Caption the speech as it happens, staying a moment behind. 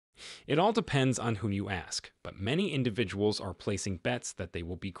It all depends on who you ask, but many individuals are placing bets that they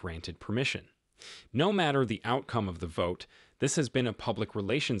will be granted permission. No matter the outcome of the vote, this has been a public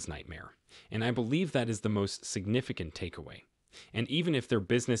relations nightmare, and I believe that is the most significant takeaway. And even if their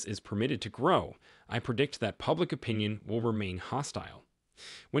business is permitted to grow, I predict that public opinion will remain hostile.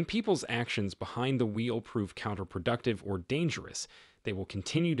 When people's actions behind the wheel prove counterproductive or dangerous, they will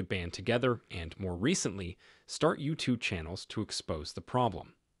continue to band together and, more recently, start YouTube channels to expose the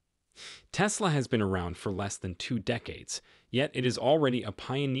problem. Tesla has been around for less than 2 decades, yet it is already a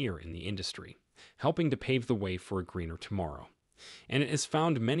pioneer in the industry, helping to pave the way for a greener tomorrow. And it has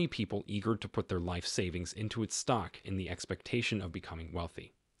found many people eager to put their life savings into its stock in the expectation of becoming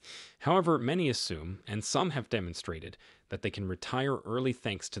wealthy. However, many assume, and some have demonstrated, that they can retire early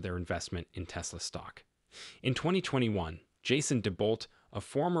thanks to their investment in Tesla stock. In 2021, Jason DeBolt, a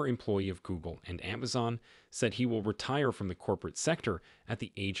former employee of Google and Amazon, said he will retire from the corporate sector at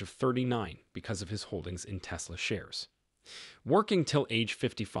the age of 39 because of his holdings in Tesla shares. Working till age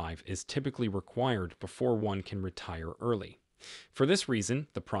 55 is typically required before one can retire early. For this reason,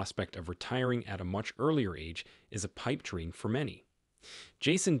 the prospect of retiring at a much earlier age is a pipe dream for many.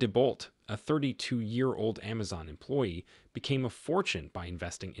 Jason DeBolt, a 32-year-old Amazon employee, became a fortune by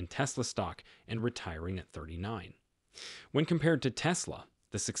investing in Tesla stock and retiring at 39. When compared to Tesla,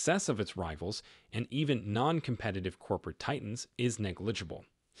 the success of its rivals and even non-competitive corporate titans is negligible.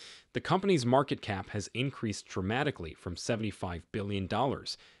 The company's market cap has increased dramatically from $75 billion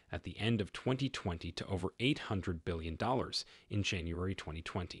at the end of 2020 to over $800 billion in January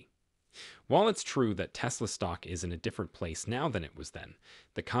 2020. While it's true that Tesla stock is in a different place now than it was then,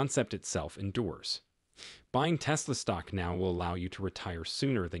 the concept itself endures. Buying Tesla stock now will allow you to retire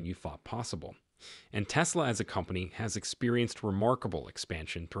sooner than you thought possible. And Tesla as a company has experienced remarkable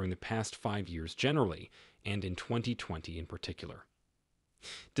expansion during the past 5 years generally, and in 2020 in particular.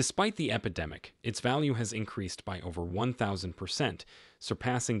 Despite the epidemic, its value has increased by over 1,000%,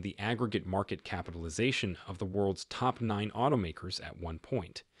 surpassing the aggregate market capitalization of the world's top 9 automakers at one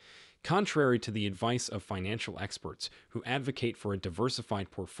point. Contrary to the advice of financial experts who advocate for a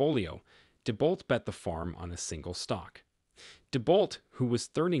diversified portfolio, DeBolt bet the farm on a single stock. DeBolt, who was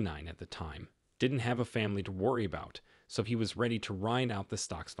 39 at the time, didn't have a family to worry about, so he was ready to ride out the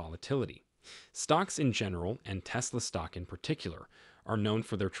stock's volatility. Stocks in general, and Tesla stock in particular, are known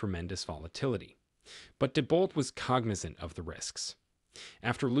for their tremendous volatility. But DeBolt was cognizant of the risks.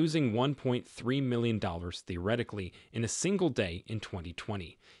 After losing $1.3 million theoretically in a single day in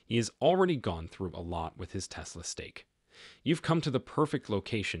 2020, he has already gone through a lot with his Tesla stake. You've come to the perfect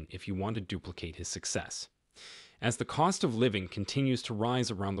location if you want to duplicate his success. As the cost of living continues to rise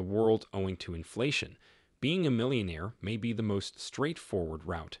around the world owing to inflation, being a millionaire may be the most straightforward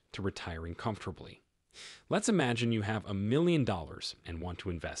route to retiring comfortably. Let's imagine you have $1 million and want to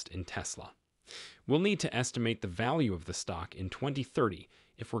invest in Tesla. We'll need to estimate the value of the stock in 2030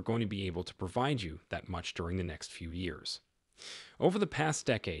 if we're going to be able to provide you that much during the next few years. Over the past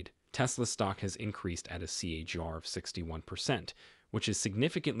decade, Tesla stock has increased at a CAGR of 61%, which is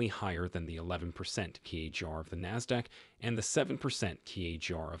significantly higher than the 11% CAGR of the Nasdaq and the 7%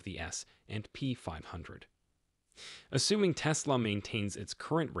 CAGR of the S&P 500. Assuming Tesla maintains its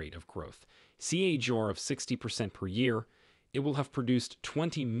current rate of growth, CAGR of 60% per year, it will have produced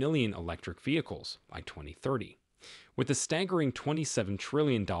 20 million electric vehicles by 2030. With a staggering $27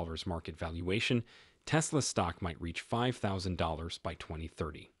 trillion market valuation, Tesla stock might reach $5,000 by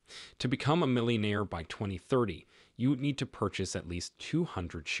 2030. To become a millionaire by 2030, you would need to purchase at least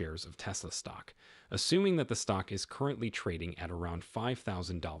 200 shares of Tesla stock, assuming that the stock is currently trading at around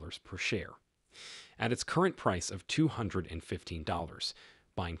 $5,000 per share. At its current price of $215,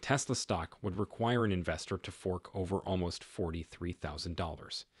 buying Tesla stock would require an investor to fork over almost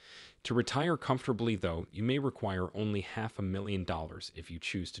 $43,000. To retire comfortably, though, you may require only $500,000 if you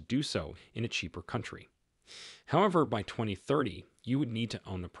choose to do so in a cheaper country. However, by 2030, you would need to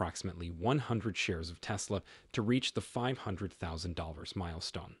own approximately 100 shares of Tesla to reach the $500,000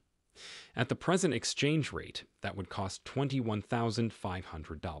 milestone. At the present exchange rate, that would cost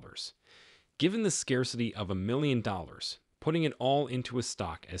 $21,500. Given the scarcity of $1 million, putting it all into a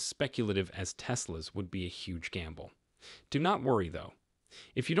stock as speculative as Tesla's would be a huge gamble. Do not worry, though.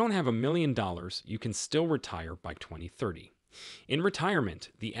 If you don't have $1 million, you can still retire by 2030. In retirement,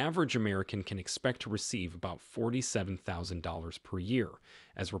 the average American can expect to receive about $47,000 per year,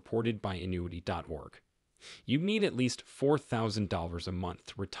 as reported by annuity.org. You need at least $4,000 a month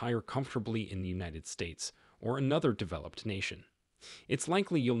to retire comfortably in the United States or another developed nation. It's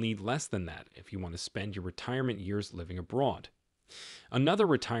likely you'll need less than that if you want to spend your retirement years living abroad. Another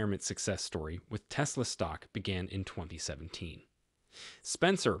retirement success story with Tesla stock began in 2017.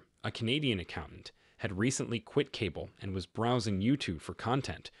 Spencer, a Canadian accountant, had recently quit cable and was browsing YouTube for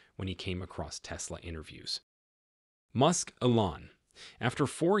content when he came across Tesla interviews. Musk Elon. After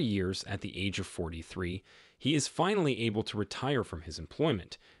 4 years at the age of 43, he is finally able to retire from his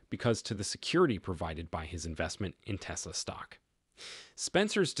employment because to the security provided by his investment in Tesla stock.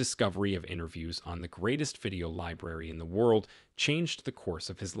 Spencer's discovery of interviews on the greatest video library in the world changed the course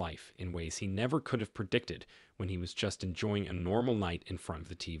of his life in ways he never could have predicted when he was just enjoying a normal night in front of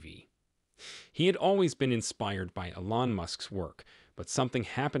the TV. He had always been inspired by Elon Musk's work, but something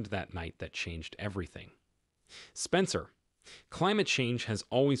happened that night that changed everything. Spencer, climate change has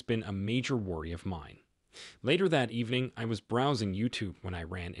always been a major worry of mine. Later that evening, I was browsing YouTube when I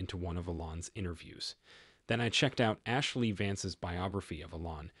ran into one of Elon's interviews. Then I checked out Ashley Vance's biography of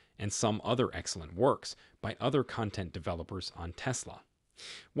Elon and some other excellent works by other content developers on Tesla.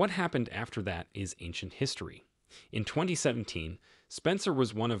 What happened after that is ancient history. In 2017, Spencer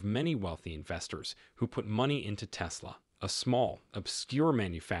was one of many wealthy investors who put money into Tesla, a small, obscure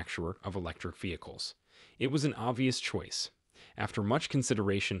manufacturer of electric vehicles. It was an obvious choice. After much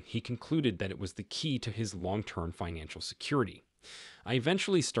consideration, he concluded that it was the key to his long-term financial security. I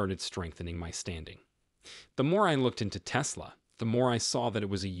eventually started strengthening my standing. The more I looked into Tesla, the more I saw that it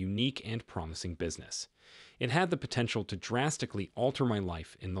was a unique and promising business. It had the potential to drastically alter my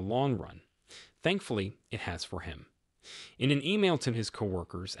life in the long run. Thankfully, it has for him. In an email to his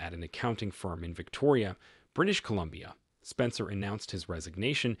coworkers at an accounting firm in Victoria, British Columbia, Spencer announced his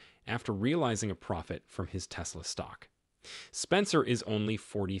resignation after realizing a profit from his Tesla stock. Spencer is only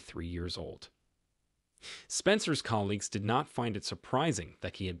 43 years old. Spencer's colleagues did not find it surprising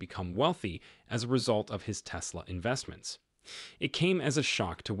that he had become wealthy as a result of his Tesla investments. It came as a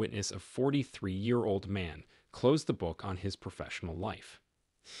shock to witness a 43-year-old man close the book on his professional life.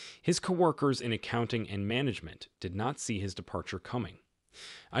 His coworkers in accounting and management did not see his departure coming.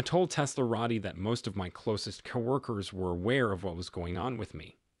 I told Teslarati that most of my closest coworkers were aware of what was going on with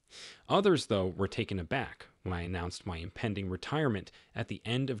me. Others, though, were taken aback when I announced my impending retirement at the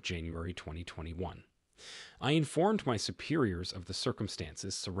end of January 2021. I informed my superiors of the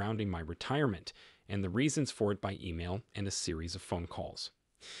circumstances surrounding my retirement and the reasons for it by email and a series of phone calls.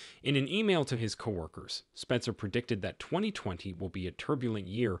 In an email to his coworkers, Spencer predicted that 2020 will be a turbulent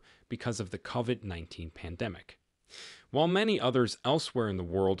year because of the COVID-19 pandemic. While many others elsewhere in the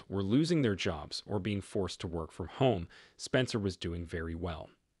world were losing their jobs or being forced to work from home, Spencer was doing very well.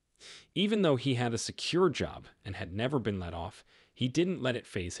 Even though he had a secure job and had never been let off, he didn't let it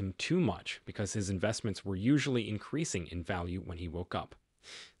faze him too much because his investments were usually increasing in value when he woke up.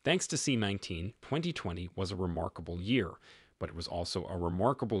 Thanks to C-19, 2020 was a remarkable year, but it was also a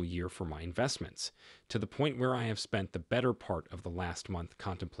remarkable year for my investments, to the point where I have spent the better part of the last month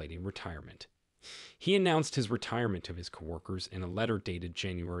contemplating retirement. He announced his retirement to his coworkers in a letter dated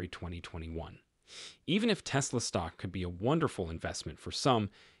January 2021. Even if Tesla stock could be a wonderful investment for some,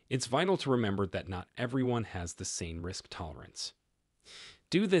 it's vital to remember that not everyone has the same risk tolerance.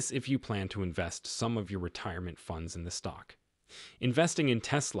 Do this if you plan to invest some of your retirement funds in the stock. Investing in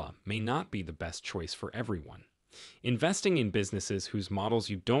Tesla may not be the best choice for everyone. Investing in businesses whose models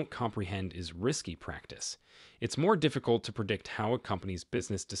you don't comprehend is risky practice. It's more difficult to predict how a company's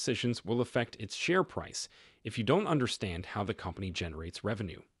business decisions will affect its share price if you don't understand how the company generates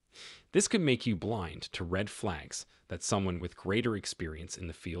revenue. This could make you blind to red flags that someone with greater experience in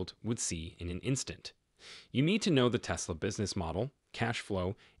the field would see in an instant. You need to know the Tesla business model, cash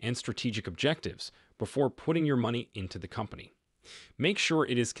flow, and strategic objectives before putting your money into the company. Make sure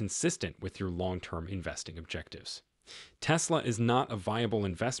it is consistent with your long-term investing objectives. Tesla is not a viable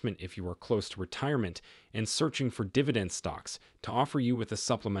investment if you are close to retirement and searching for dividend stocks to offer you with a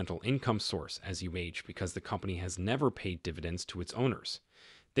supplemental income source as you age because the company has never paid dividends to its owners.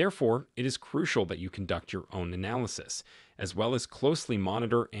 Therefore, it is crucial that you conduct your own analysis, as well as closely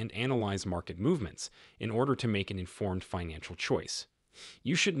monitor and analyze market movements in order to make an informed financial choice.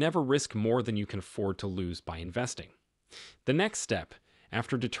 You should never risk more than you can afford to lose by investing. The next step,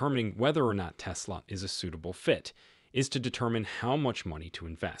 after determining whether or not Tesla is a suitable fit, is to determine how much money to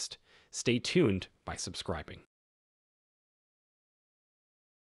invest. Stay tuned by subscribing.